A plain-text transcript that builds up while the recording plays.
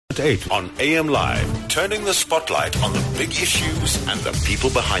At 8 on AM Live, turning the spotlight on the big issues and the people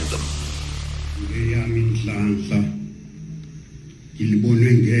behind them.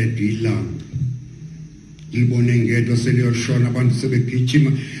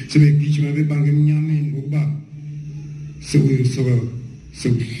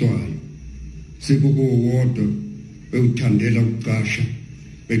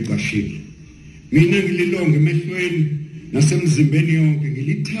 nasemzimbeni yonke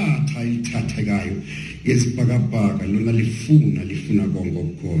ngilithathayo ngezibhakabhaka lona lifuna konke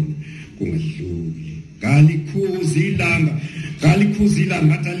okukhona kungahluli ngalikhuzi ilanga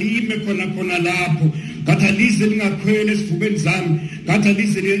ngathi lime khona lapho ngathi alize lingakhwele esifubeni zami ngathi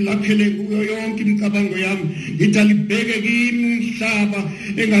alize laphele kuyo yonke imicabango yami ngithi alibheke kimi umhlaba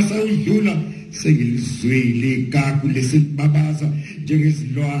engasawudlula sengilizwile igagu lesibabaza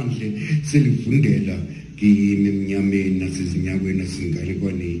njengezilwandle selivundela kimi emnyameni nasezinyakweni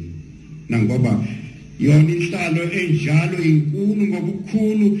nasingalikwaneni nangoba yona inhlalo enjalo inkulu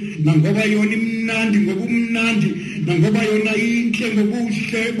ngobukhulu nangoba yona imnandi ngobumnandi nangoba yona inhle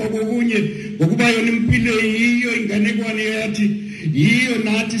ngobuhle bokunye ngokuba yona impilo yiyo inganekwane yathi yiyo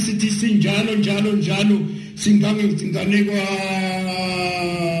nathi sithi sinjalo singanekwa.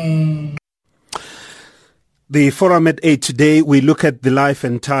 The forum at 8 today, we look at the life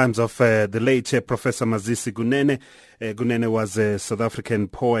and times of the late Professor Mazisi Kunene. Kunene was a South African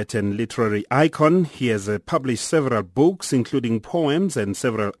poet and literary icon. He has published several books, including poems and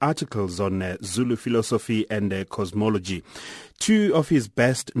several articles on Zulu philosophy and cosmology. Two of his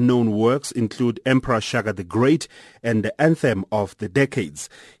best-known works include Emperor Shaka the Great and the Anthem of the Decades.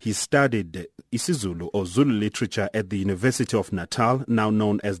 He studied isiZulu or Zulu Literature at the University of Natal, now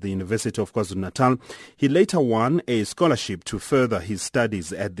known as the University of KwaZulu-Natal. He later won a scholarship to further his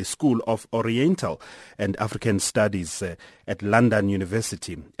studies at the School of Oriental and African Studies at London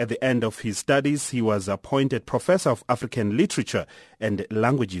University. At the end of his studies, he was appointed Professor of African Literature and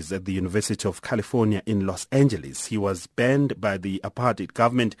Languages at the University of California in Los Angeles. He was banned by the apartheid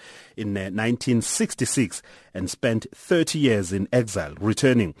government in 1966 and spent 30 years in exile,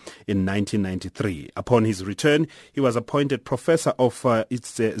 returning in 1993. Upon his return, he was appointed Professor of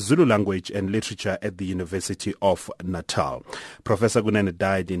Zulu Language and Literature at the University of Natal. Professor Kunene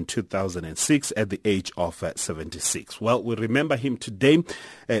died in 2006 at the age of 76. Well, we remember him today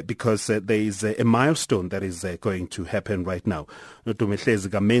because there is a milestone that is going to happen right now. Nxumalo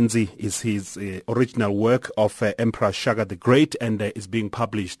Gamenzi is his original work of Emperor Shaka the Great and is being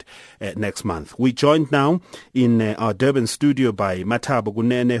published next month. We joined now in our Durban studio by Mathabo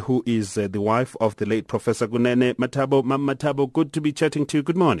Kunene, who is the wife of the late Professor Kunene. Mathabo, good to be chatting to you.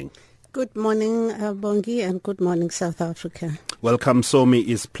 Good morning. Good morning, Bongi, and good morning, South Africa. Welcome. Somi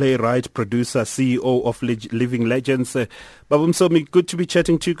is playwright, producer, CEO of Living Legends. Babum Somi, good to be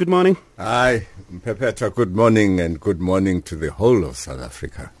chatting to you. Good morning. Hi, Pepeta, good morning, and good morning to the whole of South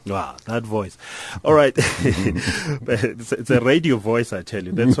Africa. Wow, that voice. All right. It's a radio voice, I tell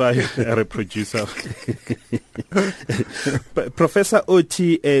you. That's why I reproduce. Professor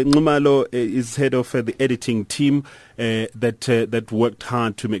Otty Nxumalo is head of the editing team that worked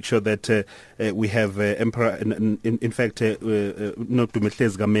hard to make sure that we have Emperor, in fact,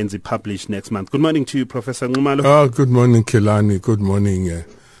 Nxumalo Gamenzi published next month. Good morning to you, Professor Nxumalo. Good morning, Kelani. Good morning,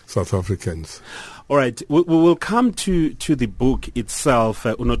 South Africans. All right, we will come to the book itself,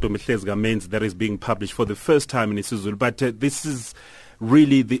 Nxumalo Gamenzi, that is being published for the first time in isiZulu, but this is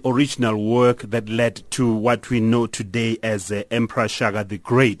really the original work that led to what we know today as Emperor Shaka the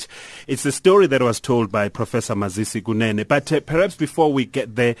Great. It's a story that was told by Professor Mazisi Kunene. But perhaps before we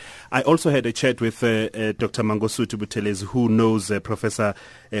get there, I also had a chat with Dr. Mangosuthu Buthelezi, who knows Professor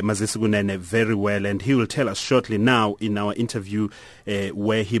Mazisi Kunene very well, and he will tell us shortly now in our interview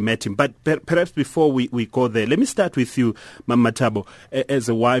where he met him. But perhaps before we go there, let me start with you, Mathabo, as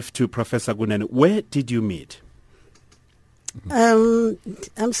a wife to Professor Kunene. Where did you meet? I'm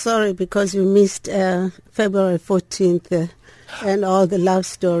sorry because you missed February 14th and all the love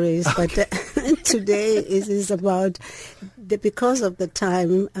stories, okay. But today is about because of the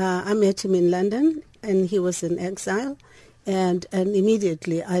time. I met him in London and he was in exile, and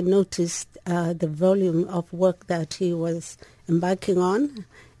immediately I noticed the volume of work that he was embarking on,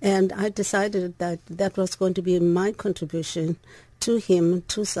 and I decided that was going to be my contribution to him,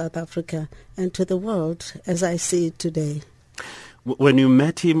 to South Africa, and to the world as I see it today. When you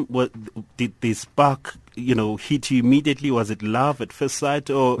met him, did the spark, hit you immediately? Was it love at first sight,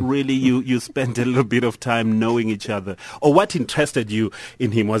 or really you spent a little bit of time knowing each other? Or what interested you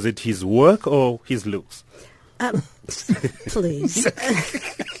in him? Was it his work or his looks? Please.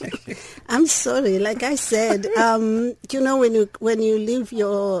 I'm sorry. Like I said, when you leave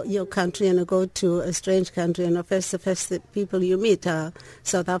your country and you go to a strange country, and the first people you meet are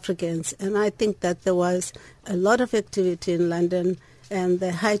South Africans. And I think that there was a lot of activity in London, and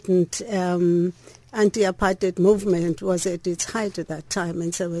the heightened anti-apartheid movement was at its height at that time,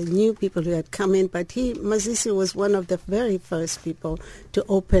 and so there were new people who had come in. But Mazisi was one of the very first people to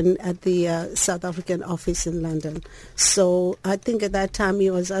open at the South African office in London. So I think at that time he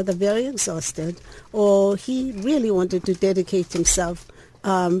was either very exhausted, or he really wanted to dedicate himself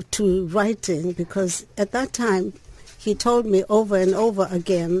to writing, because at that time he told me over and over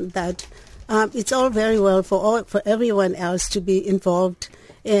again that it's all very well for everyone else to be involved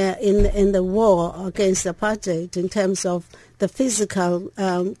in the war against apartheid in terms of the physical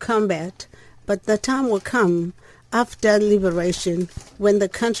combat, but the time will come after liberation when the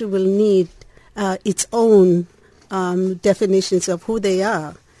country will need its own definitions of who they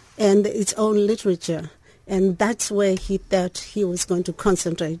are and its own literature, and that's where he thought he was going to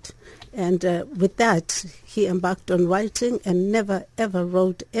concentrate. And with that, he embarked on writing and never, ever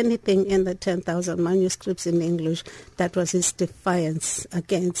wrote anything in the 10,000 manuscripts in English. That was his defiance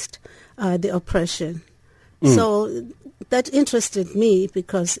against the oppression. So that interested me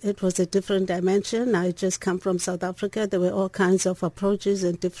because it was a different dimension. I just come from South Africa. There were all kinds of approaches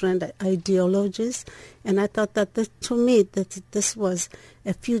and different ideologies. And I thought that to me, that this was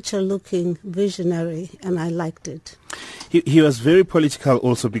a future-looking visionary, and I liked it. He was very political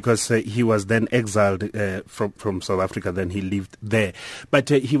also because he was then exiled from South Africa. Then he lived there, but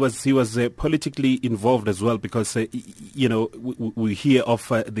he was politically involved as well because we hear of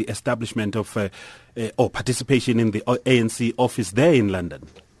the establishment of or participation in the ANC office there in London.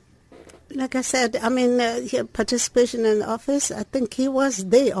 Like I said, participation in the office, I think he was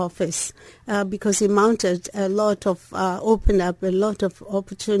the office because he mounted a lot of, opened up a lot of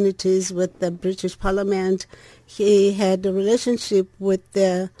opportunities with the British Parliament. He had a relationship with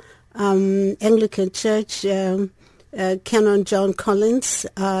the Anglican Church, Canon John Collins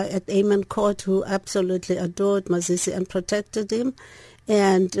at Amen Court, who absolutely adored Mazisi and protected him.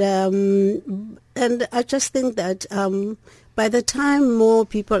 And I just think that by the time more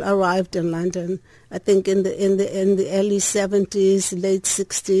people arrived in London, I think in the early 70s, late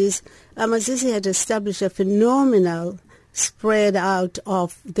 60s, Mazisi had established a phenomenal spread out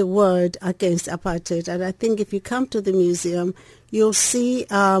of the word against apartheid. And I think if you come to the museum, you'll see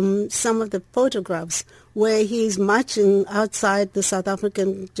some of the photographs where he's marching outside the South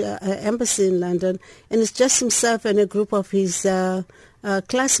African embassy in London, and it's just himself and a group of his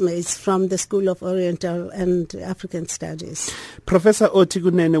classmates from the School of Oriental and African Studies. Professor Otty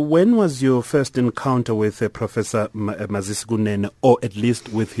Kunene, when was your first encounter with Professor Mazisi Kunene, or at least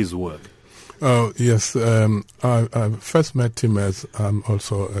with his work? Yes, I first met him as I'm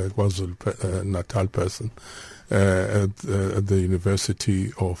also a KwaZulu-Natal person at the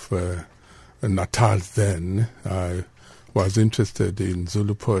University of Natal then. I was interested in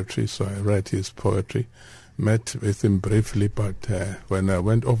Zulu poetry, so I read his poetry. Met with him briefly, but when I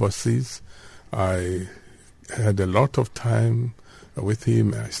went overseas, I had a lot of time with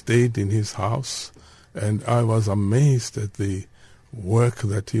him. I stayed in his house, and I was amazed at the work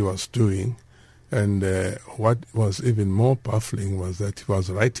that he was doing. And what was even more baffling was that he was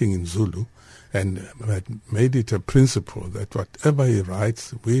writing in Zulu and had made it a principle that whatever he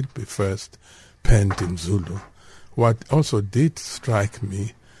writes will be first penned in Zulu. What also did strike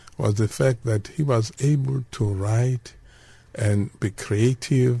me was the fact that he was able to write and be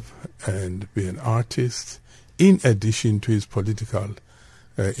creative and be an artist in addition to his political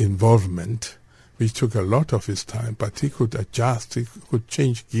involvement, which took a lot of his time, but he could adjust, he could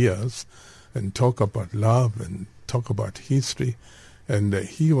change gears and talk about love and talk about history, and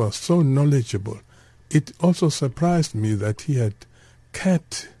he was so knowledgeable. It also surprised me that he had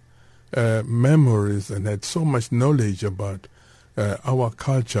kept memories and had so much knowledge about our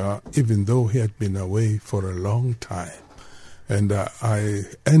culture, even though he had been away for a long time. And I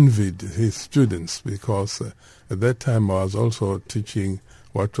envied his students because at that time I was also teaching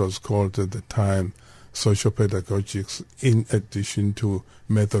what was called at the time sociopedagogics in addition to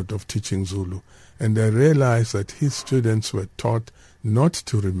method of teaching Zulu. And I realized that his students were taught not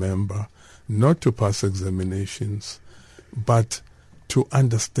to remember, not to pass examinations, but to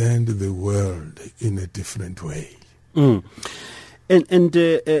understand the world in a different way. Mm. And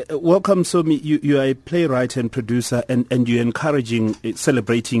welcome, Somi. You are a playwright and producer, and you're encouraging,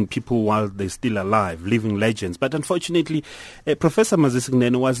 celebrating people while they're still alive, living legends. But unfortunately, Professor Mazisi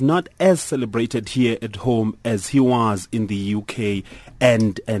Kunene was not as celebrated here at home as he was in the UK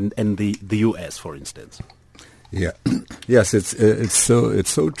and the US, for instance. Yeah, yes, it's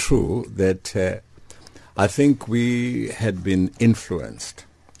so true that I think we had been influenced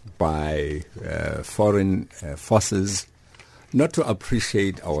by foreign forces not to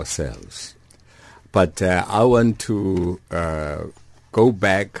appreciate ourselves. But I want to go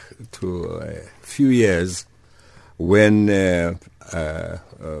back to a few years when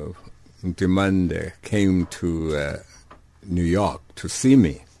Nxumalo came to New York to see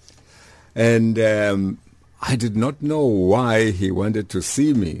me. And I did not know why he wanted to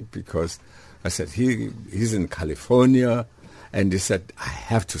see me, because I said, he's in California, and he said, I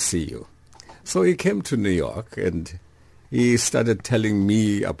have to see you. So he came to New York, and he started telling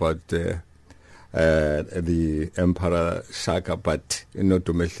me about the Emperor Shaka, but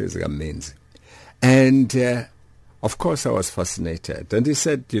Tumehle is amazing. And of course I was fascinated. And he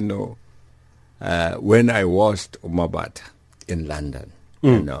said, when I watched Umabata in London,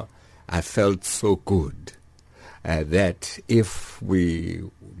 I felt so good that if we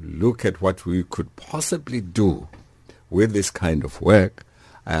look at what we could possibly do with this kind of work,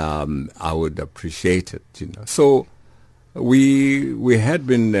 I would appreciate it. So we had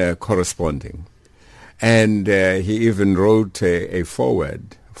been corresponding, and he even wrote a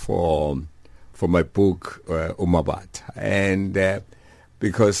foreword for my book Umabata, and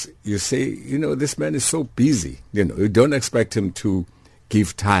because you say, this man is so busy, you don't expect him to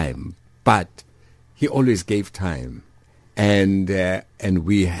give time, but he always gave time, and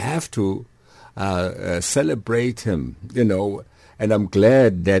we have to celebrate him, and I'm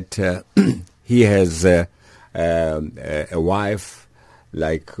glad that he has a wife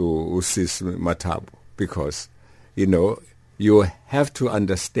like Usis Mathabo, because you have to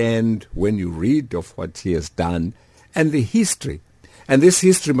understand when you read of what he has done and the history, and this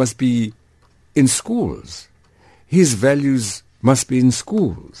history must be in schools. His values must be in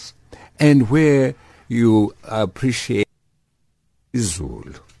schools, and where you appreciate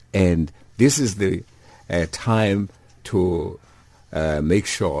Zulu. And this is the time to make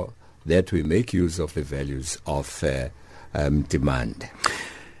sure that we make use of the values of demand.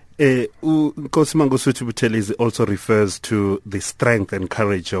 Nkosi Buthelezi also refers to the strength and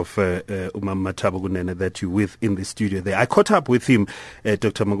courage of Mathabo Kunene that you're with in the studio there. I caught up with him,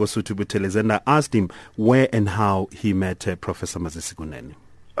 Dr. Mangosuthu Buthelezi, and I asked him where and how he met Professor Mazisi Kunene.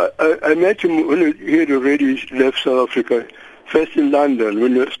 I met him when he had already left South Africa, first in London,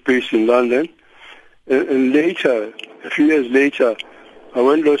 when he was based in London, and later, a few years later, I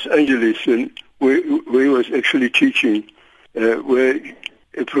went to Los Angeles, and where he was actually teaching, where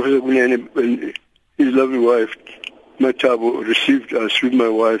Professor Kunene and his lovely wife, Mathabo, received us with my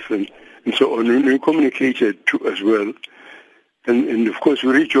wife and so on. And we communicated too as well. And of course,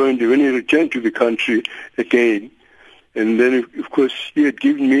 we rejoined when he returned to the country again. And then, of course, he had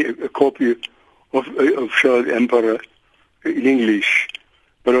given me a copy of Shaka the Emperor in English.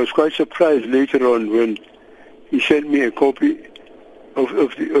 But I was quite surprised later on when he sent me a copy of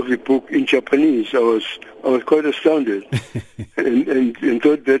the book in Japanese. I was quite astounded, and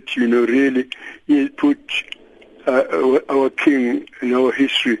thought that really he had put our king and our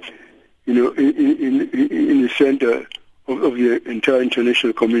history, in the center of the entire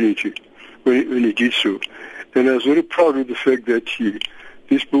international community when he did so. And I was very proud of the fact that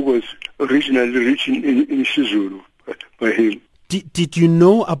this book was originally written in isiZulu by him. Did you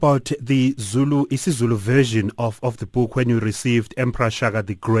know about the isiZulu version of the book when you received Emperor Shaka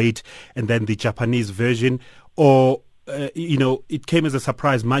the Great and then the Japanese version? Or, it came as a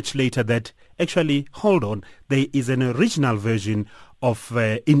surprise much later that actually, hold on, there is an original version of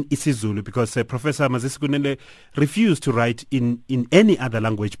in isiZulu, because Professor Mazisi Kunene refused to write in any other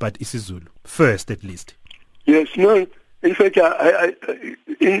language but isiZulu, first at least. Yes, no, in fact,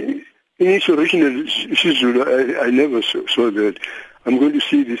 in its original isiZulu, I never saw that. I'm going to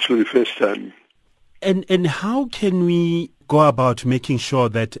see this for the first time. And how can we go about making sure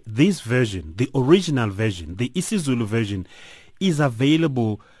that this version, the original version, the isiZulu version, is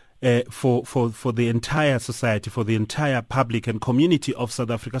available for the entire society, for the entire public and community of South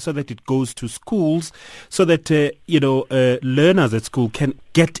Africa, so that it goes to schools, so that learners at school can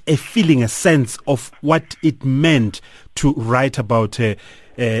get a feeling, a sense of what it meant to write about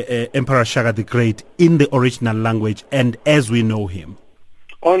Emperor Shaka the Great in the original language and as we know him?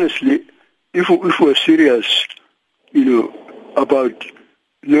 Honestly, if we're serious, about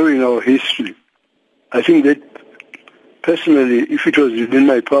knowing our history, I think that personally, if it was within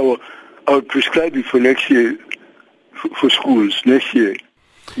my power, I would prescribe it for next year, for schools, next year,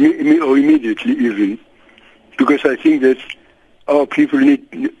 or immediately even, because I think that our people need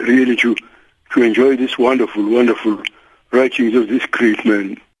really to enjoy this wonderful, wonderful writings of this great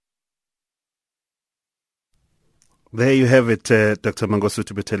man. There you have it. Dr.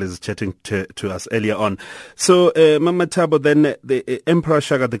 Mangosuthu Butele is chatting to us earlier on. So, Mathabo, then the Emperor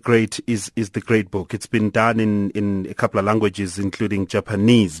Shaka the Great is the great book. It's been done in a couple of languages, including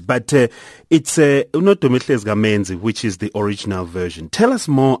Japanese. But it's Unodomihlezi Gamenzi, which is the original version. Tell us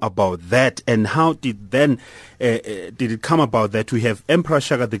more about that, and how did it come about that we have Emperor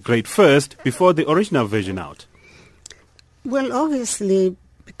Shaka the Great first before the original version out? Well, obviously,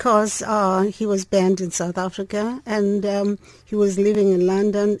 because he was banned in South Africa, and he was living in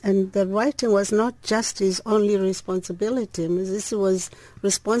London, and the writing was not just his only responsibility. Mazisi was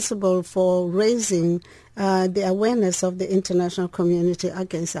responsible for raising the awareness of the international community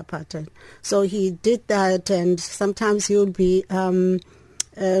against apartheid. So he did that, and sometimes he would be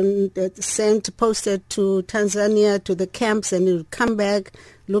posted to Tanzania, to the camps, and he would come back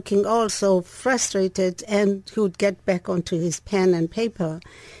looking also frustrated, and he would get back onto his pen and paper.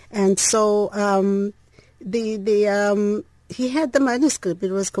 And so he had the manuscript.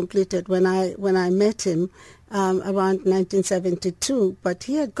 It was completed when I met him around 1972, but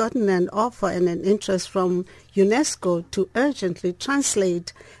he had gotten an offer and an interest from UNESCO to urgently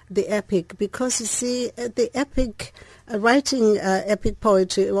translate the epic, because you see, the epic, writing epic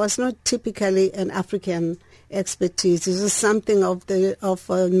poetry was not typically an African expertise. This is something of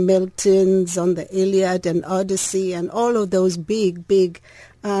Milton's on the Iliad and Odyssey and all of those big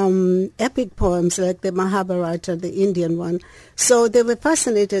epic poems like the Mahabharata, the Indian one. So they were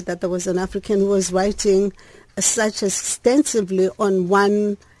fascinated that there was an African who was writing such extensively on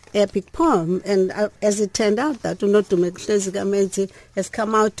one epic poem. And as it turned out, that Unodomihlezi Gamenzi has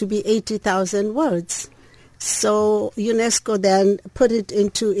come out to be 80,000 words. So UNESCO then put it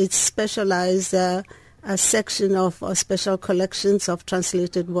into its specialized a section of special collections of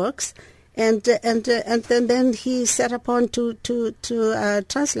translated works, and then he set upon to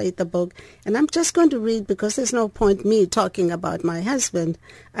translate the book. And I'm just going to read, because there's no point me talking about my husband.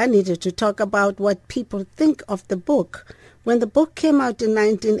 I needed to talk about what people think of the book. When the book came out in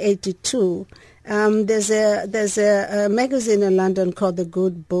 1982, there's a magazine in London called the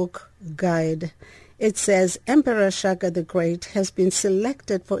Good Book Guide. It says, Emperor Shaka the Great has been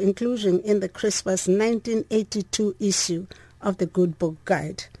selected for inclusion in the Christmas 1982 issue of the Good Book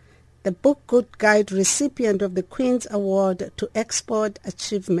Guide. The Book Good Guide, recipient of the Queen's Award to Export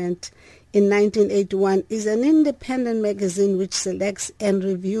Achievement in 1981, is an independent magazine which selects and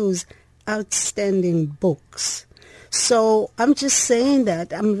reviews outstanding books. So I'm just saying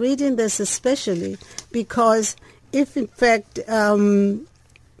that. I'm reading this especially because if, in fact,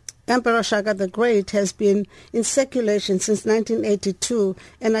 Emperor Shaka the Great has been in circulation since 1982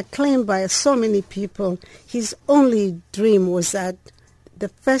 and acclaimed by so many people, his only dream was that the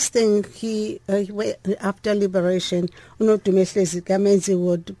first thing after liberation, Unodomihlezi Gamenzi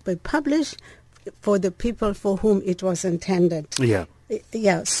would be published for the people for whom it was intended. Yeah.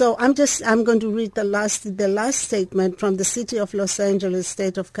 Yeah, so I'm going to read the last statement from the city of Los Angeles,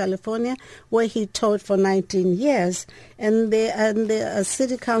 state of California, where he taught for 19 years, and the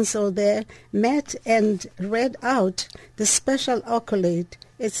city council there met and read out the special accolade.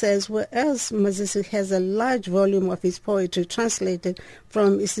 It says, whereas Mazisi has a large volume of his poetry translated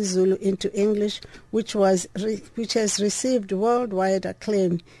from isiZulu into English, which has received worldwide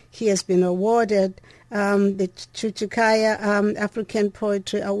acclaim, he has been awarded the Chuchikaya African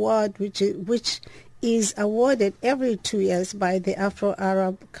Poetry Award, which is awarded every 2 years by the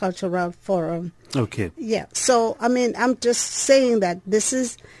Afro-Arab Cultural Forum. Okay. Yeah. So, I mean, I'm just saying that this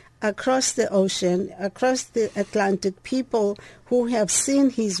is across the ocean, across the Atlantic, people who have seen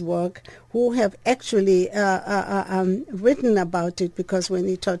his work, who have actually written about it, because when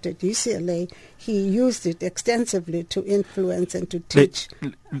he taught at UCLA, he used it extensively to influence and to teach.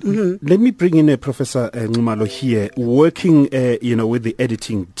 Let me bring in Professor Nxumalo here, working with the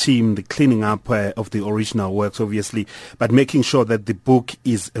editing team, the cleaning up of the original works, obviously, but making sure that the book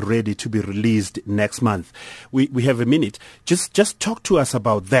is ready to be released next month. We have a minute. Just talk to us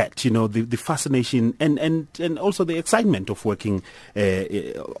about that, the fascination and also the excitement of working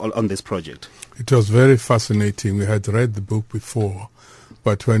on this project. It was very fascinating. We had read the book before,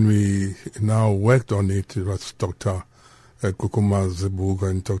 but when we now worked on it, it was Dr. Kukuma Zebuga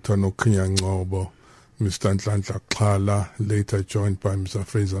and Dr. Nokinya Ngobo, Mr. Nhlanhla Xhala, later joined by Mr.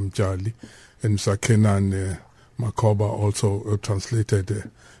 Fraser Mjali, and Mr. Kenan Makoba also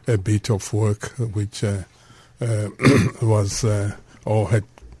translated a bit of work which was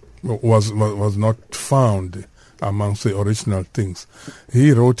not found amongst the original things.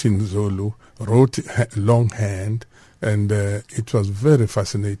 He wrote in Zulu, wrote longhand, and it was very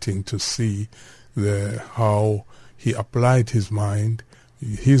fascinating to see how he applied his mind,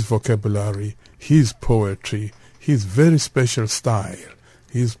 his vocabulary, his poetry, his very special style,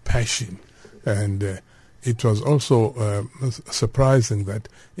 his passion. And it was also surprising that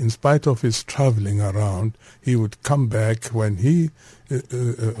in spite of his traveling around, he would come back when he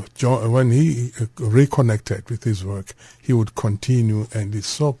reconnected with his work. He would continue, and is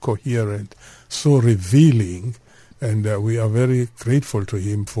so coherent, so revealing, and we are very grateful to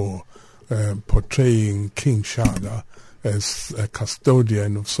him for portraying King Shaka as a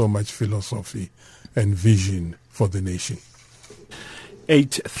custodian of so much philosophy and vision for the nation.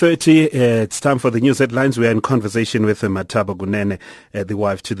 8:30, it's time for the news headlines. We are in conversation with Mathabo Kunene, the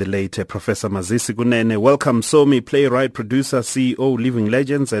wife to the late Professor Mazisi Kunene. Welcome, Somi, playwright, producer, CEO, Living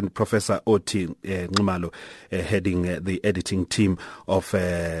Legends, and Professor Otty Nxumalo, heading the editing team of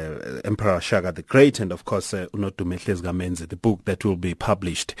Emperor Shaka the Great, and of course, Unodumehlezi Gamenze, the book that will be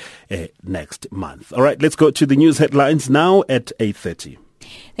published next month. All right, let's go to the news headlines now at 8:30.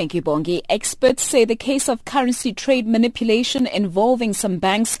 Thank you, Bongi. Experts say the case of currency trade manipulation involving some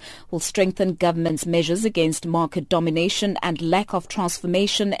banks will strengthen government's measures against market domination and lack of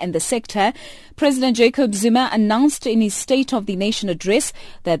transformation in the sector. President Jacob Zuma announced in his State of the Nation address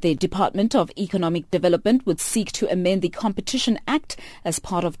that the Department of Economic Development would seek to amend the Competition Act as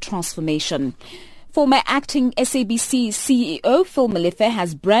part of transformation. Former acting SABC CEO Phil Molefe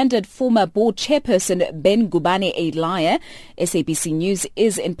has branded former board chairperson Ben Gubane a liar. SABC News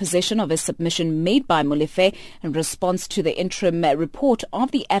is in possession of a submission made by Molefe in response to the interim report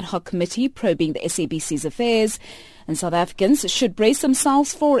of the ad hoc committee probing the SABC's affairs. And South Africans should brace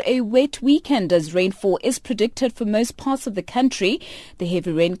themselves for a wet weekend as rainfall is predicted for most parts of the country. The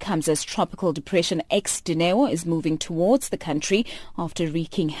heavy rain comes as tropical depression Dineo is moving towards the country after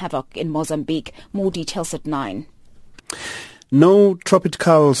wreaking havoc in Mozambique. More details at 9. No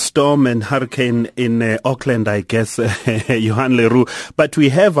tropical storm and hurricane in Auckland, I guess, Johan Leroux. But we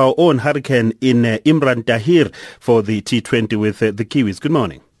have our own hurricane in Imran Tahir for the T20 with the Kiwis. Good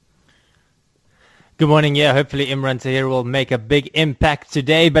morning. Good morning. Yeah, hopefully Imran Tahir will make a big impact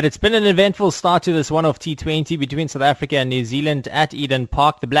today. But it's been an eventful start to this one-off T20 between South Africa and New Zealand at Eden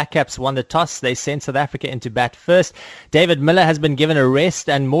Park. The Black Caps won the toss. They sent South Africa into bat first. David Miller has been given a rest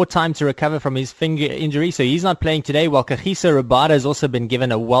and more time to recover from his finger injury, so he's not playing today, while Kagiso Rabada has also been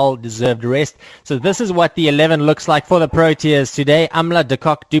given a well-deserved rest. So this is what the 11 looks like for the Proteas today. Amla, De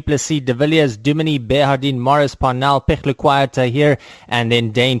Kock, Du Plessis, De Villiers, Dumini, Behardine, Morris, Parnell, Pechlukwaya, Tahir, and then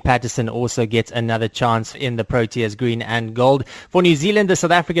Dane Patterson also gets another chance in the Proteas green and gold. For New Zealand, the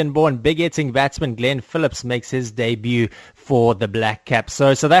South African-born big-hitting batsman Glenn Phillips makes his debut for the Black Caps.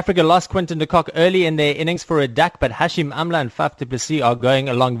 So South Africa lost Quinton de Kock early in their innings for a duck, but Hashim Amla and Faf du Plessis are going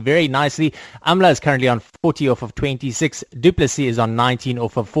along very nicely. Amla is currently on 40 off of 26. Du Plessis is on 19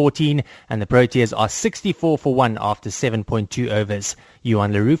 off of 14, and the Proteas are 64 for 1 after 7.2 overs.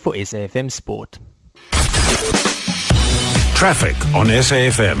 Johan Leroux for SAFM Sport. Traffic on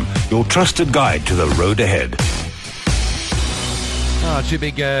SAFM, your trusted guide to the road ahead. Two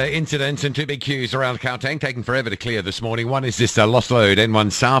big incidents and two big queues around Gauteng, taking forever to clear this morning. One is this lost load,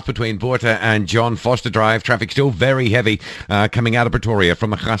 N1 South between Porter and John Foster Drive. Traffic still very heavy coming out of Pretoria from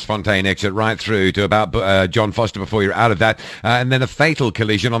the Grasfontein exit right through to about John Foster before you're out of that. And then a fatal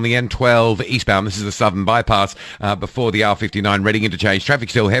collision on the N12 eastbound. This is the southern bypass before the R59 Reading interchange. Traffic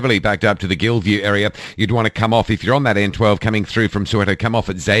still heavily backed up to the Gillview area. You'd want to come off, if you're on that N12 coming through from Soweto, come off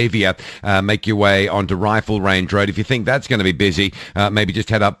at Xavier, make your way onto Rifle Range Road. If you think that's going to be busy, maybe just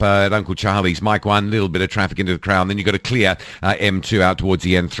head up at Uncle Charlie's, Mike 1, little bit of traffic into the Crown. Then you've got to clear M2 out towards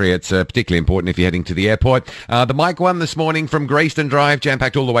the N3. It's particularly important if you're heading to the airport. The Mike 1 this morning from Grayston Drive,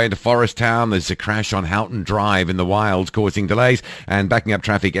 jam-packed all the way into Forest Town. There's a crash on Houghton Drive in the Wilds causing delays and backing up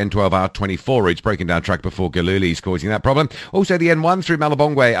traffic. N12 R24, it's broken down track before Galuli's causing that problem. Also the N1 through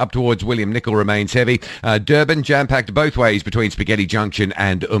Malabongwe up towards William Nicol remains heavy. Durban jam-packed both ways between Spaghetti Junction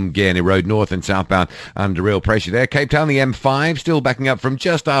and Umgeni Road, north and southbound, under real pressure there. Cape Town, the M5 still backing up from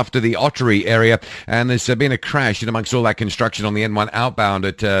just after the Ottery area, and there's been a crash in amongst all that construction on the N1 outbound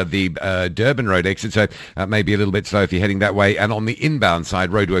at the Durban Road exit, so maybe a little bit slow if you're heading that way. And on the inbound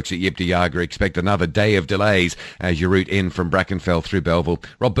side, roadworks at Yipta Yaga, expect another day of delays as you route in from Brackenfell through Belleville.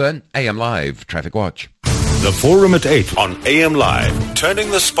 Rob Byrne, AM Live, Traffic Watch. The Forum at 8 on AM Live,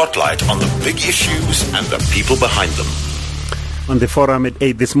 turning the spotlight on the big issues and the people behind them. On the forum at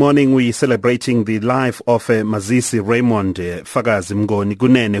 8 this morning, we're celebrating the life of Mazisi Raymond Fakazi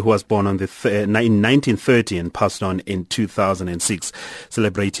Kunene, who was born on in 1930 and passed on in 2006,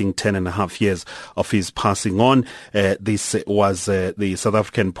 celebrating 10 and a half years of his passing on. This was the South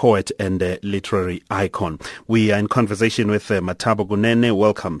African poet and literary icon. We are in conversation with Mathabo Kunene.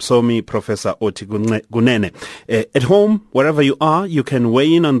 Welcome. Somi, Professor Otty Kunene. At home, wherever you are, you can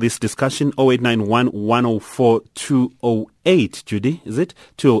weigh in on this discussion. 0891 104 208. Judy, is it?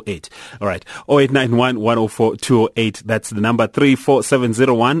 208. All right. 0891 104 208. That's the number.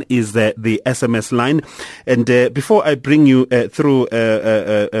 34701 is the SMS line. And before I bring you through,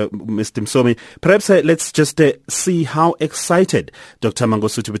 Mr. Msomi, perhaps let's just see how excited Dr.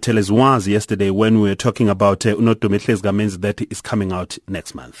 Mangosuthu Buthelezi was yesterday when we were talking about Unodumihlezi Gamenzi that is coming out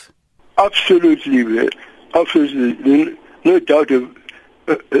next month. Absolutely. Absolutely. No doubt as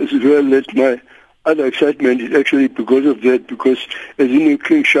well that my other excitement is actually because of that, because as you know,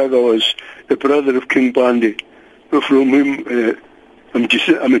 King Shaka was a brother of King Pande. From him,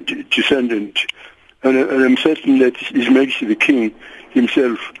 I'm a descendant. And I'm certain that His Majesty the King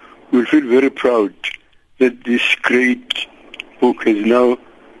himself will feel very proud that this great book has now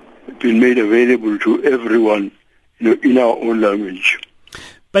been made available to everyone, in our own language.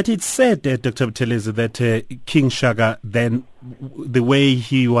 But it's said, Dr. Buthelezi, that King Shaka, then the way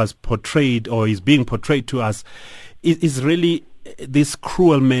he was portrayed or is being portrayed to us is really this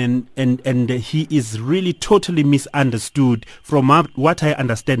cruel man, and he is really totally misunderstood from what I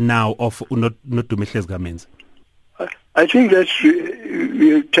understand now of Unodumihlezi Gamenzi. I think that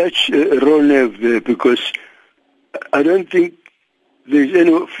you touch a raw nerve there, because I don't think there's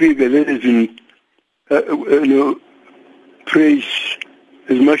any figure that has been praised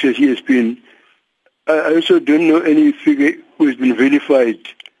as much as he has been. I also don't know any figure who has been vilified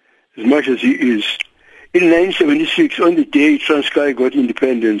as much as he is. In 1976, on the day Transkei got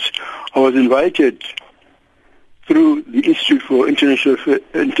independence, I was invited through the Institute for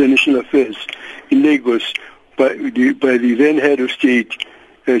International Affairs in Lagos by the then head of state,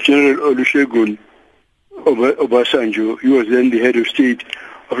 General Olusegun Obasanjo. He was then the head of state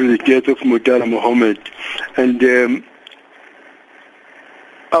after the death of Murtala Mohammed. And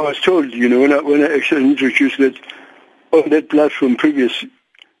I was told, when I actually introduced that on that platform the previous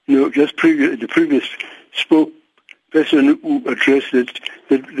spokesperson who addressed that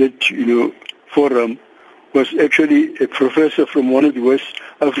forum was actually a professor from one of the West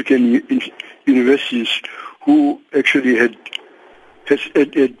African universities who actually had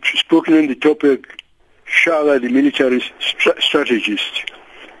spoken on the topic, Shaka, the military strategist.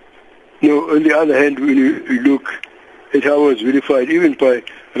 On the other hand, when you look at how it was vilified, even by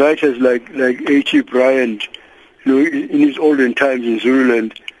writers like A.T. Bryant, in his olden times in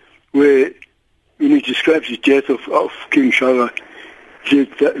Zululand, where when he describes the death of King Shaka, he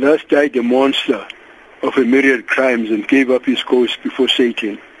thus died a monster of a myriad crimes and gave up his ghost before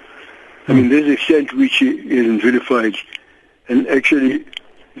Satan. I mean, there's the extent to which he is vilified. And actually,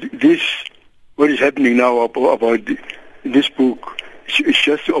 what is happening now about this book, it's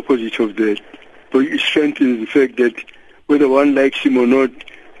just the opposite of that. But it strengthens the fact that whether one likes him or not,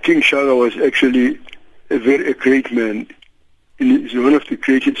 King Shaka was actually a great man. He's one of the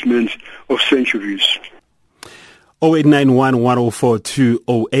greatest men of centuries. 0891 104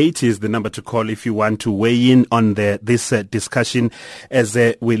 208 is the number to call if you want to weigh in on this discussion as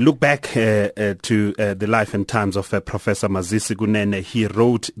we look back to the life and times of Professor Mazisi Kunene. He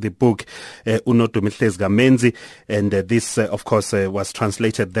wrote the book Unodumihlezi Gamenzi, and this of course was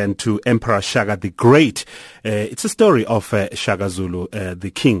translated then to Emperor Shaka the Great. It's a story of Shaka Zulu,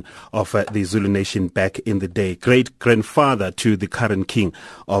 the king of the Zulu nation back in the day, great grandfather to the current king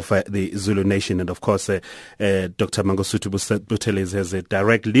of the Zulu nation. And of course Dr. Mangosuthu Buthelezi has a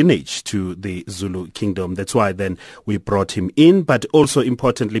direct lineage to the Zulu kingdom. That's why then we brought him in, but also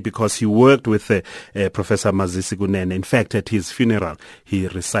importantly because he worked with Professor Mazisi Kunene. In fact, at his funeral, he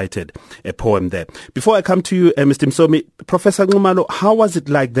recited a poem there. Before I come to you, Mr. Msomi, Professor Nxumalo, how was it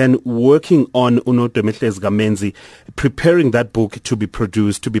like then working on Unodumihlezi Gamenzi, preparing that book to be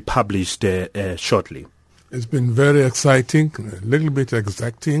produced, to be published shortly? It's been very exciting, a little bit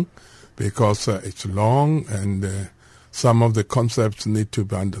exacting, because it's long and some of the concepts need to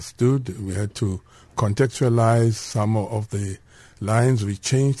be understood. We had to contextualize some of the lines. We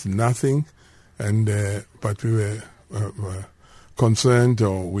changed nothing, but we were concerned,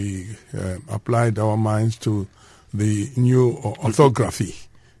 or we applied our minds to the new orthography,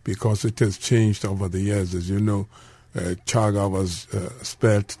 because it has changed over the years. As you know, Chaga was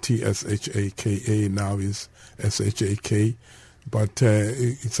spelled T-S-H-A-K-A, now is S-H-A-K. But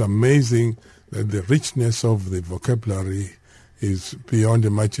it's amazing that the richness of the vocabulary is beyond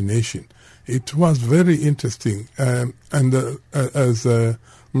imagination. It was very interesting, and as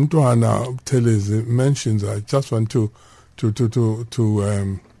Mtwana Teles mentions, I just want to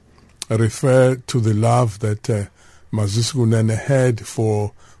refer to the love that Mazisi Kunene had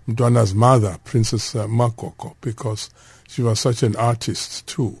for Mtwana's mother, Princess Makoko, because she was such an artist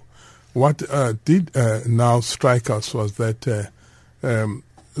too. What did now strike us was that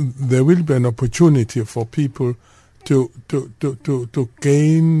there will be an opportunity for people to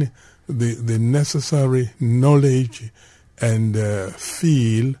gain the necessary knowledge and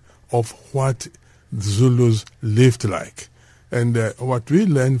feel of what Zulus lived like. And what we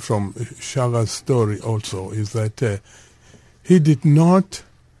learned from Shaka's story also is that he did not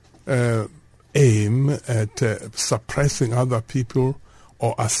aim at suppressing other people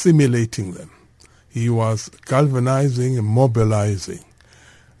or assimilating them. He was galvanizing and mobilizing.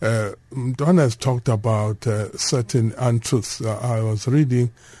 Don has talked about certain untruths. I was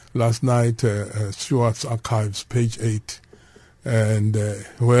reading last night Stuart's Archives, page 8, and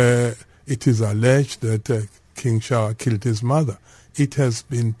where it is alleged that King Shaka killed his mother. It has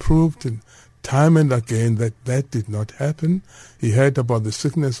been proved time and again that that did not happen. He heard about the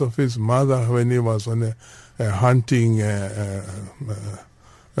sickness of his mother when he was on a hunting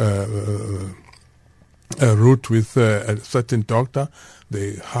route with a certain doctor.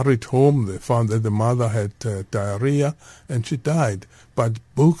 They hurried home. They found that the mother had diarrhea and she died. But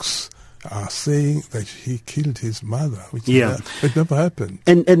books are saying that he killed his mother, which it never happened.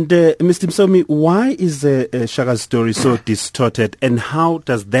 And Mr. Msomi, why is Shaka's story so distorted, and how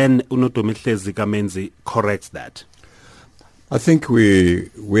does then Unotomihlezi Kamenzi correct that? I think we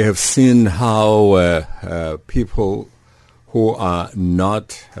have seen how people who are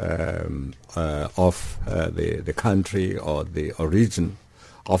not of the country or the origin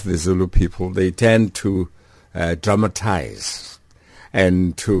of the Zulu people, they tend to dramatize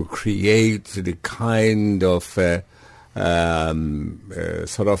and to create the kind of as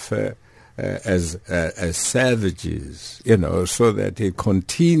savages, so that it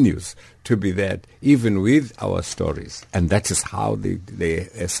continues to be that even with our stories, and that is how they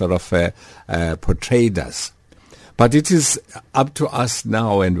portrayed us. But it is up to us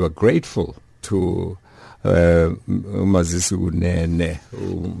now, and we're grateful to Mazisi Kunene,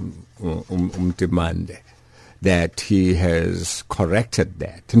 Umtimande, that he has corrected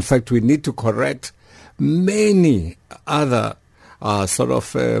that. In fact, we need to correct many other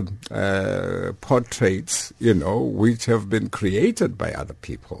portraits, which have been created by other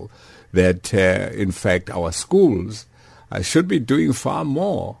people, that in fact our schools should be doing far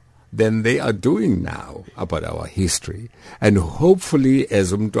more than they are doing now about our history. And hopefully,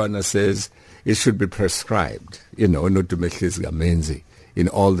 as Umtwana says, it should be prescribed, in all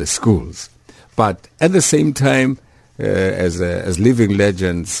the schools. But at the same time, as living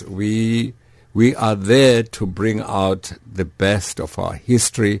legends, we are there to bring out the best of our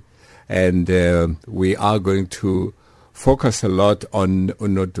history, and we are going to focus a lot on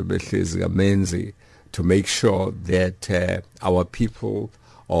Unotomihlezi to make sure that our people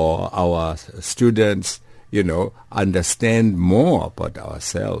or our students, understand more about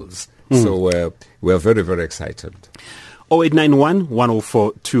ourselves. So we're very, very excited. 0891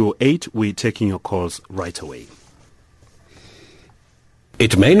 104 208. We're taking your calls right away.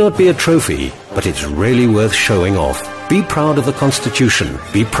 It may not be a trophy, but it's really worth showing off. Be proud of the Constitution.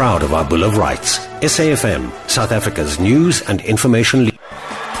 Be proud of our Bill of Rights. SAFM, South Africa's news and information leader.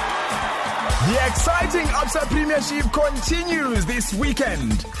 The exciting Absa Premiership continues this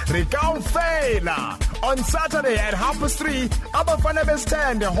weekend. Rekau Fela. On Saturday at 3:30, Abafana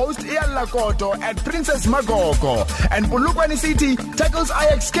Stand host Ian Lakoto at Princess Magoko. And Polokwane City tackles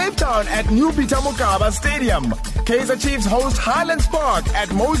Ajax Cape Town at New Peter Mokaba Stadium. Kaizer Chiefs host Highlands Park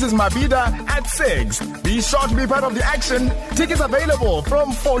at Moses Mabhida at 6. Be sure to be part of the action. Tickets available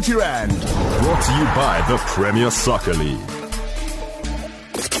from 40 Rand. Brought to you by the Premier Soccer League.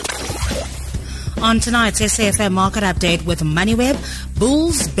 On tonight's SAFM Market Update with MoneyWeb,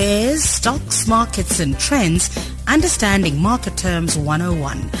 Bulls, Bears, Stocks, Markets and Trends, Understanding Market Terms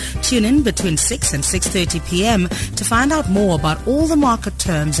 101. Tune in between 6 and 6:30 p.m. to find out more about all the market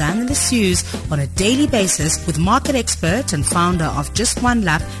terms analysts use on a daily basis with market expert and founder of Just One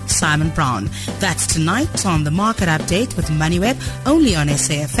Lap, Simon Brown. That's tonight on the Market Update with MoneyWeb, only on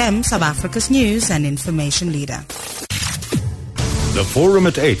SAFM, South Africa's news and information leader. The Forum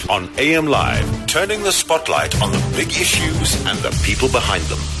at 8 on AM Live, turning the spotlight on the big issues and the people behind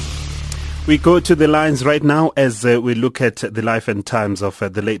them. We go to the lines right now as we look at the life and times of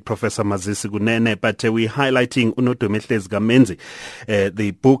the late Professor Mazisi Kunene, but we're highlighting Unodomehlezi Gamenzi,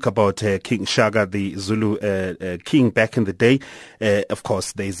 the book about King Shaka, the Zulu king back in the day. Of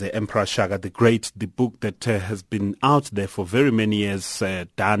course, there's Emperor Shaka the Great, the book that has been out there for very many years,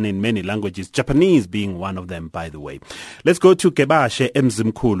 done in many languages, Japanese being one of them, by the way. Let's go to Kebashe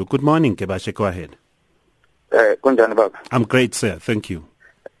Mzimkhulu. Good morning, Kebashe. Go ahead. I'm great, sir. Thank you.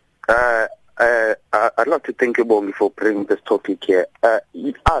 I'd like to thank you, Bongi, for bringing this topic here.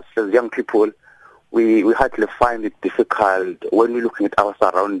 Us as young people, we hardly find it difficult when we're looking at our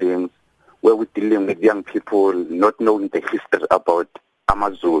surroundings, where we're dealing with young people not knowing the history about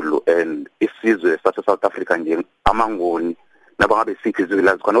Amazulu and isizwe such as South Africa and Amangoni, Nabangabe cities,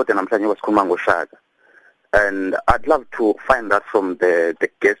 Shaka. And I'd love to find out from the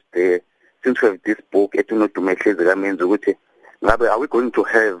guest there, since we have this book, are we going to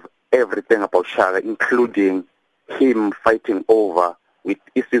have everything about Shaka, including him fighting over with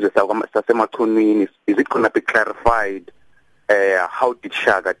issues of Sasematonwini? Is it going to be clarified how did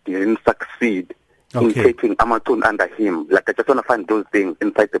Shaka didn't succeed in taking Amaton under him? Like, I just want to find those things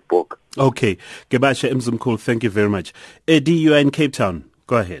inside the book. Okay. Gebasha Mzumkul, thank you very much. Eddie, you are in Cape Town.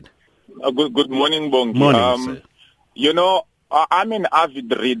 Go ahead. Good morning, Bongi. Morning, sir. You know, I'm an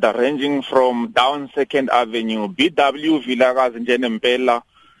avid reader ranging from down 2nd Avenue, BW, Villagas, and Jenempela,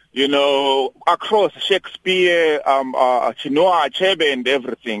 you know, across Shakespeare, Chinua Achebe and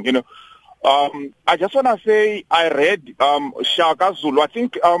everything, you know. I just want to say I read Shaka Zulu. I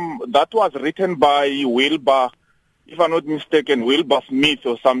think that was written by Wilbur, if I'm not mistaken, Wilbur Smith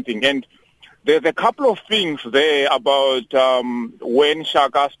or something. And there's a couple of things there about when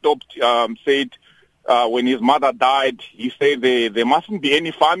Shaka stopped, said, when his mother died, he said there mustn't be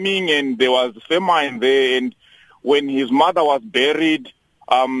any farming and there was famine there. And when his mother was buried,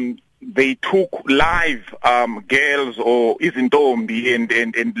 they took live girls or izintombi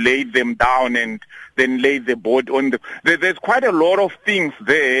and laid them down and then laid the body on them. There's quite a lot of things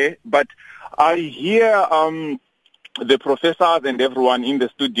there, but I hear the professors and everyone in the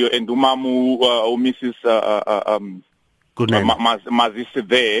studio and Umamu or Mrs. Mazisi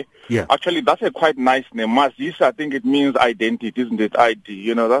there. Yeah. Actually, that's a quite nice name. Mazisi, I think it means identity, isn't it? ID.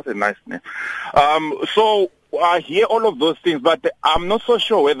 You know, that's a nice name. So I hear all of those things, but I'm not so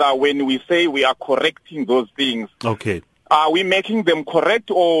sure whether when we say we are correcting those things, are we making them correct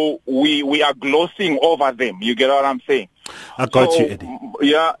or we are glossing over them? You get what I'm saying? I got you, Eddie.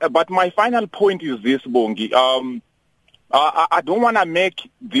 Yeah, but my final point is this, Bongi. I don't want to make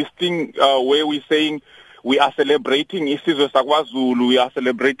this thing where we're saying we are celebrating isizwe sakwaZulu, we are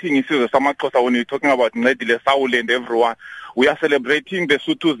celebrating isizwe samaXhosa when we're talking about Ncedile Saule and everyone. We are celebrating the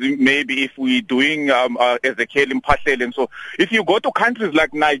Sutus maybe if we're doing Ezekiel Mpahlele and so. If you go to countries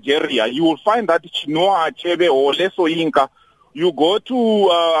like Nigeria, you will find that Chinua Achebe or Leso Inca. You go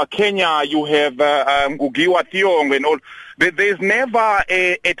to Kenya, you have Ngugiwa Thiong'o and all. There's never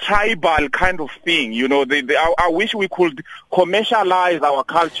a tribal kind of thing, you know. I wish we could commercialize our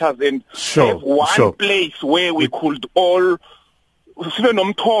cultures and have one place where we could all,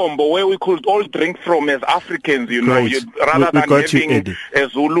 where we could all drink from as Africans, you know, rather than having a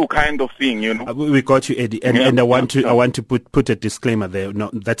Zulu kind of thing, you know. We got you, Eddie, and I want to put a disclaimer there. No,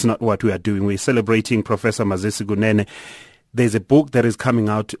 that's not what we are doing. We're celebrating Professor Mazisi Kunene. There's a book that is coming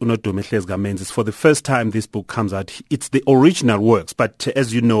out, Unodomehlezi Gamenzi. For the first time this book comes out. It's the original works, but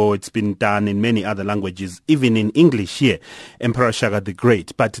as you know, it's been done in many other languages, even in English here, Emperor Shaka the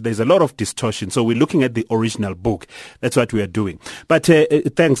Great. But there's a lot of distortion, so we're looking at the original book. That's what we are doing. But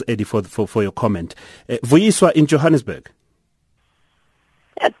thanks, Eddie, for your comment. Vuyiswa in Johannesburg.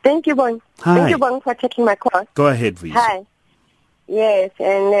 Thank you, Bongi. Hi. Thank you, Bongi, for taking my call. Go ahead, Vuyiswa. Hi. Yes,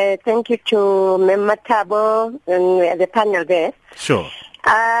 and thank you to Mathabo and the panel there. Sure.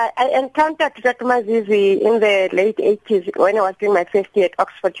 I encountered Dr. Mazisi in the late 80s when I was doing my first year at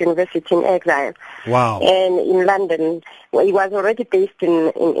Oxford University in exile. Wow. And in London. He was already based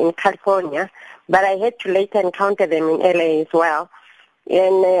in California, but I had to later encounter them in LA as well.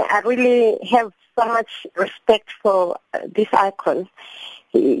 And I really have so much respect for this icon.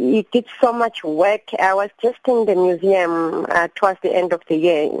 He did so much work. I was just in the museum towards the end of the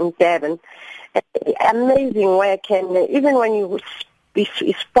year in Durban. Amazing work, and even when you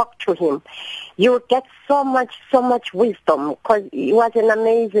spoke to him, you would get so much wisdom, because he was an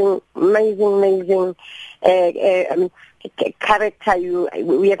amazing character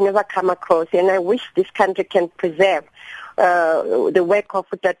we have never come across, and I wish this country can preserve the work of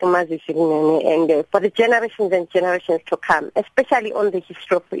Professor Mazisi Kunene and for the generations and generations to come, especially on the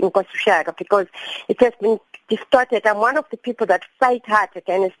history of Nkosi Shaka, because it has been distorted. I'm one of the people that fight hard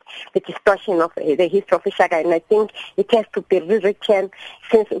against the distortion of the history of Shaka, and I think it has to be rewritten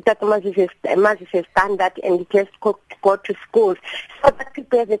since Professor Mazisi has done that, and it has to go to schools so that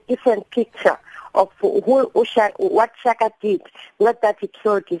people have a different picture of what Shaka did, not that he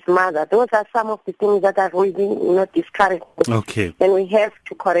killed his mother. Those are some of the things that are really discouraging. Okay. And we have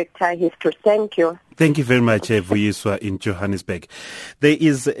to correct our history. Thank you. Thank you very much, Vuyiswa in Johannesburg. There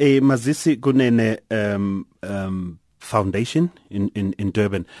is a Mazisi Kunene foundation in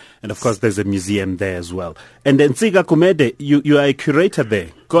Durban, and of course there's a museum there as well. And then Ntsika Kumede, you are a curator there.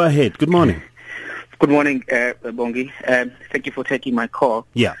 Go ahead. Good morning. Good morning, Bongi. Thank you for taking my call.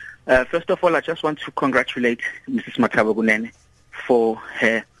 Yeah. First of all, I just want to congratulate Mrs. Mathabo Kunene for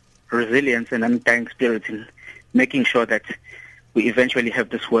her resilience and undying spirit in making sure that we eventually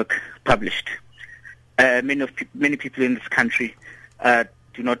have this work published. Many people in this country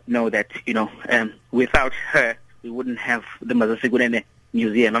do not know that, without her, we wouldn't have the Mazisi Kunene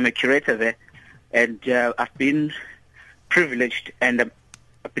Museum. I'm a curator there, and I've been privileged,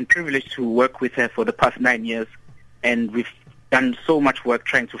 to work with her for the past 9 years, and we've done so much work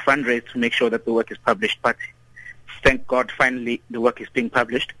trying to fundraise to make sure that the work is published. But thank God, finally, the work is being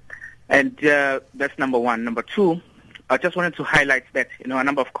published. And that's number one. Number two, I just wanted to highlight that, a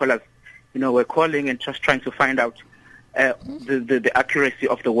number of callers, were calling and just trying to find out the accuracy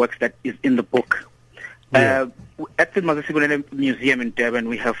of the works that is in the book. Yeah. At the Mazisi Kunene Museum in Durban,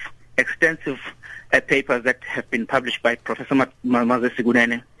 we have extensive papers that have been published by Professor Mazisi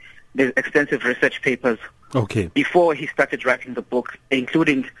Kunene. There's extensive research papers. Okay. Before he started writing the book,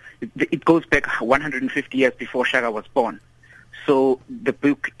 including, it goes back 150 years before Shaka was born. So the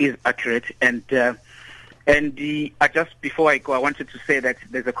book is accurate. And just before I go, I wanted to say that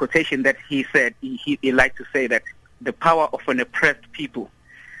there's a quotation that he said, he liked to say that the power of an oppressed people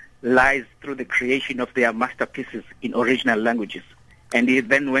lies through the creation of their masterpieces in original languages. And he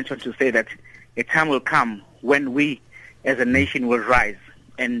then went on to say that a time will come when we as a nation will rise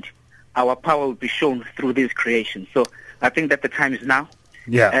and our power will be shown through these creations. So I think that the time is now.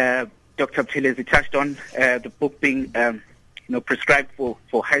 Yeah. Dr. Ptilezi touched on the book being prescribed for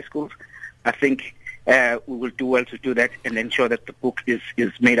high schools. I think we will do well to do that and ensure that the book is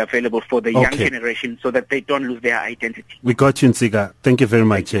made available for the young generation so that they don't lose their identity. We got you, Ntsika. Thank you very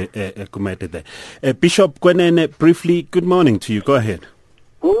much, Kumete there. Bishop Kunene, briefly, good morning to you. Go ahead.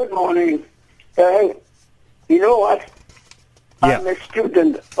 Good morning. You know what? Yeah. I'm a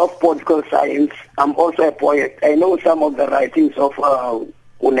student of political science. I'm also a poet. I know some of the writings of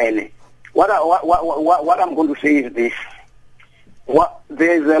Kunene. What I'm going to say is this.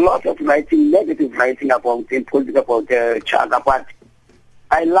 There's a lot of negative writing about in politics about Shaka, but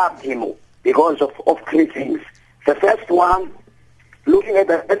I loved him because of three things. The first one, looking at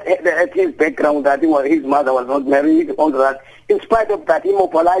his background, that his mother was not married, all that. In spite of that, he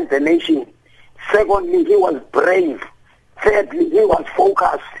mobilized the nation. Secondly, he was brave. Thirdly, he was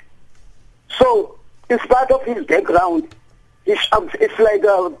focused. So, in spite of his background, it's like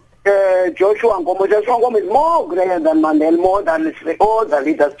Joshua Nkomo. Joshua Nkomo is more greater than Mandela, more than all the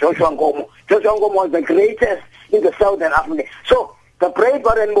leaders. Joshua Nkomo was the greatest in the Southern Africa. So, the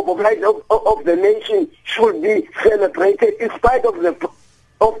bravery and mobilization of the nation should be celebrated in spite of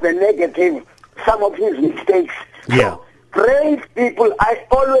the negative, some of his mistakes. Yeah. So, brave people, I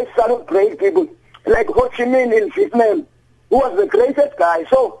always salute brave people, like Ho Chi Minh in Vietnam, who was the greatest guy.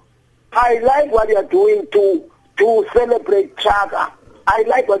 So I like what you are doing to celebrate Shaka. I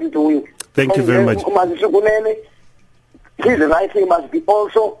like what you're doing. Thank you very much. Mazisi Kunene, his writing must be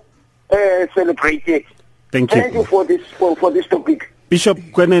also celebrated. Thank you. Thank you for this topic. Bishop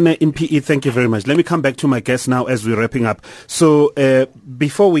Kunene in PE, thank you very much. Let me come back to my guest now as we're wrapping up. So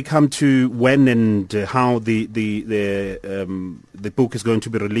before we come to when and how the book is going to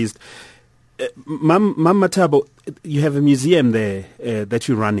be released, Mam Mathabo, you have a museum there that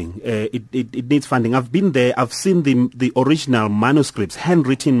you're running. It needs funding. I've been there. I've seen the original manuscripts,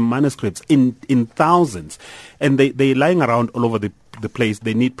 handwritten manuscripts in thousands, and they're lying around all over the place.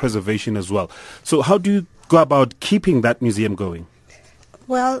 They need preservation as well. So how do you go about keeping that museum going?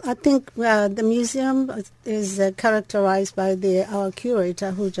 Well, I think the museum is characterized by our curator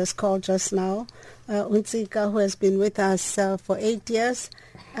who just called just now, Ntsika, who has been with us for 8 years.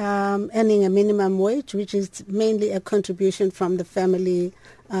 Earning a minimum wage, which is mainly a contribution from the family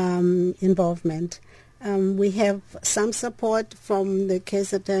involvement. We have some support from the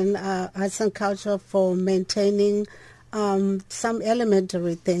KZN Arts and Culture for maintaining some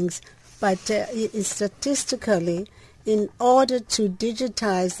elementary things, but statistically, in order to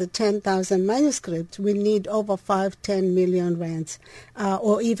digitize the 10,000 manuscripts, we need over 5-10 million rands,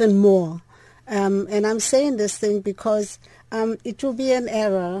 or even more. And I'm saying this thing because it will be an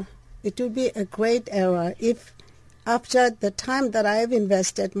error. It will be a great error if, after the time that I have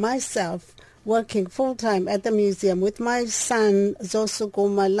invested myself working full-time at the museum with my son,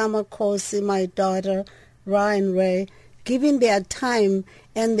 Zosukuma, Lama Kosi, my daughter, Ryan Ray, giving their time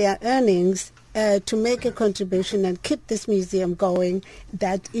and their earnings to make a contribution and keep this museum going,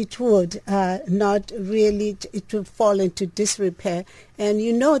 that it would not really, it would fall into disrepair. And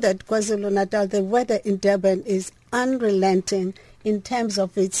you know that KwaZulu-Natal, the weather in Durban is unrelenting in terms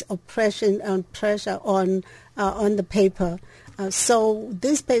of its oppression and pressure on the paper. So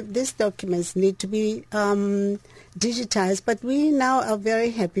these documents need to be digitized, but we now are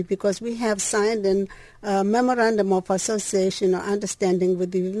very happy because we have signed a memorandum of association or understanding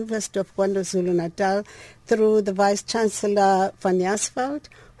with the University of Zulu-Natal through the Vice Chancellor Van Jaarsveld,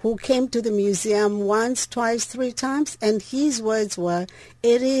 who came to the museum once, twice, 3 times, and his words were,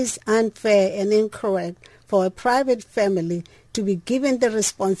 it is unfair and incorrect for a private family to be given the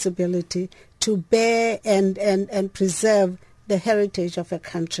responsibility to bear and preserve the heritage of a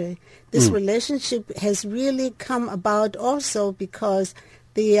country. This relationship has really come about also because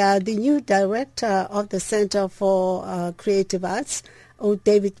the new director of the Center for Creative Arts,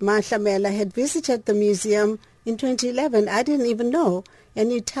 David Mahlamela, had visited the museum in 2011. I didn't even know.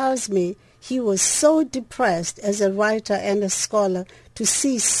 And he tells me he was so depressed as a writer and a scholar to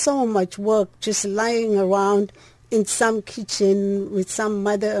see so much work just lying around in some kitchen with some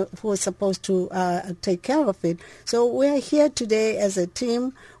mother who was supposed to take care of it. So we're here today as a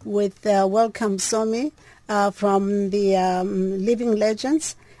team with Welcome Somi from the Living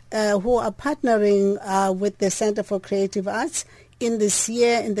Legends, who are partnering with the Center for Creative Arts in this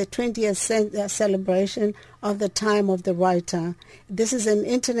year, in the 20th celebration of the Time of the Writer. This is an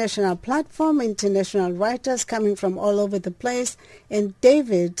international platform, international writers coming from all over the place, and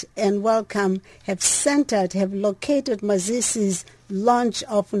David and Welcome have located Mazisi's launch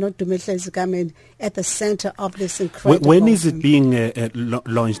of Nodumehle Zigameni at the center of this incredible... When is it being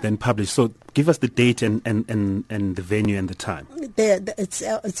launched and published? So give us the date and the venue and the time.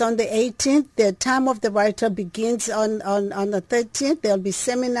 It's on the 18th. The Time of the Writer begins on the 13th. There'll be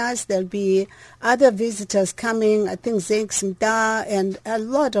seminars. There'll be other visitors coming. I think Zeng Smda and a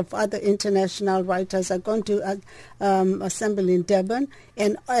lot of other international writers are going to assemble in Durban.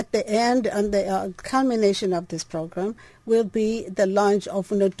 And at the end, on the culmination of this program, will be the launch of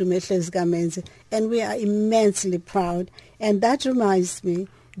Nodumehle Zigameni. And we are immensely proud. And that reminds me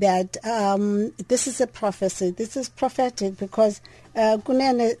that this is a prophecy. This is prophetic because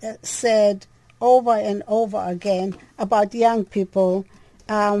Kunene said over and over again about young people.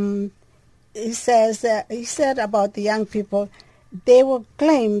 He said about the young people, they will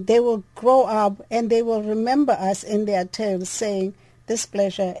claim, they will grow up, and they will remember us in their tales, saying, "This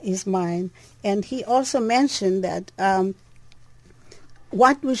pleasure is mine." And he also mentioned that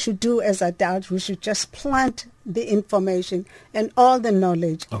what we should do as adults, we should just plant the information and all the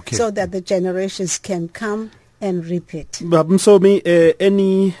knowledge so that the generations can come and repeat. Msomi,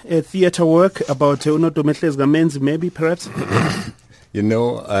 any theatre work about Nodumehle Zigameni, maybe, perhaps? You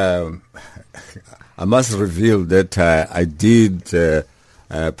know, I must reveal that I did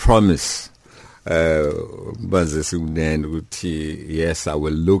promise Mazisi Kunene, yes, I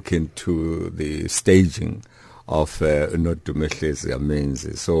will look into the staging of Nodumehle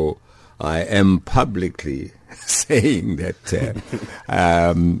Zigameni. So I am publicly saying that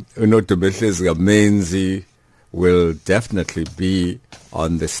Nodumehle Zigameni will definitely be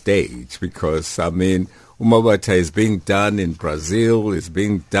on the stage because, I mean, Umabata is being done in Brazil, it's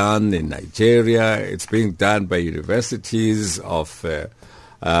being done in Nigeria, it's being done by universities of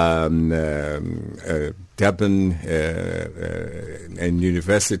Durban and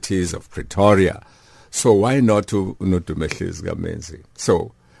universities of Pretoria. So why not to Nodumehle Zigameni?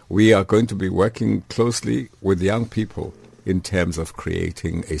 So we are going to be working closely with young people in terms of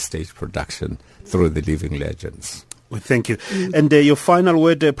creating a stage production through the Living Legends. Well, thank you. And your final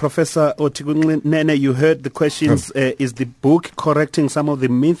word, Professor Otty Kunene, you heard the questions. Is the book correcting some of the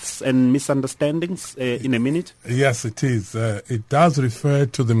myths and misunderstandings in a minute? Yes, it is. It does refer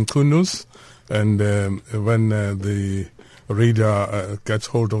to the Mkunus, and when the reader gets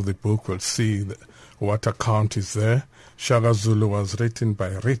hold of the book, will see what account is there. Shaka Zulu was written by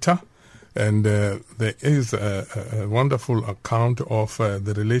Rita, and there is a wonderful account of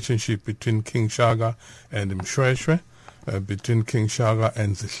the relationship between King Shaka and Mshweshwe, between King Shaka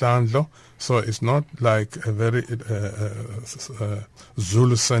and Zihlandlo. So it's not like a very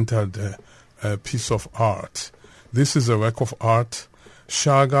Zulu-centered piece of art. This is a work of art.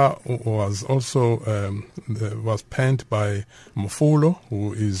 Shaka was also was penned by Mfulo,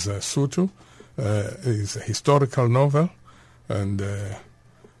 who is Sotho. It's a historical novel, and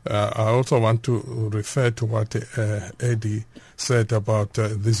I also want to refer to what Eddie said about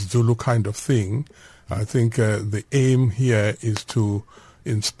this Zulu kind of thing. I think the aim here is to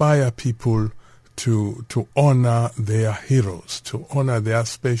inspire people to honor their heroes, to honor their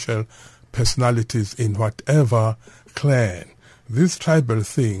special personalities in whatever clan. This tribal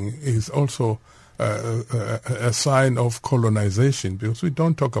thing is also a sign of colonization, because we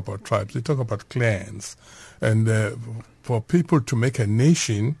don't talk about tribes, we talk about clans. And for people to make a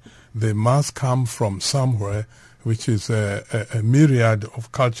nation, they must come from somewhere, which is a myriad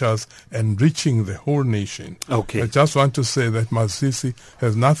of cultures enriching the whole nation. Okay. I just want to say that Mazisi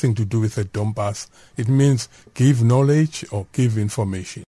has nothing to do with the Donbass. It means give knowledge or give information.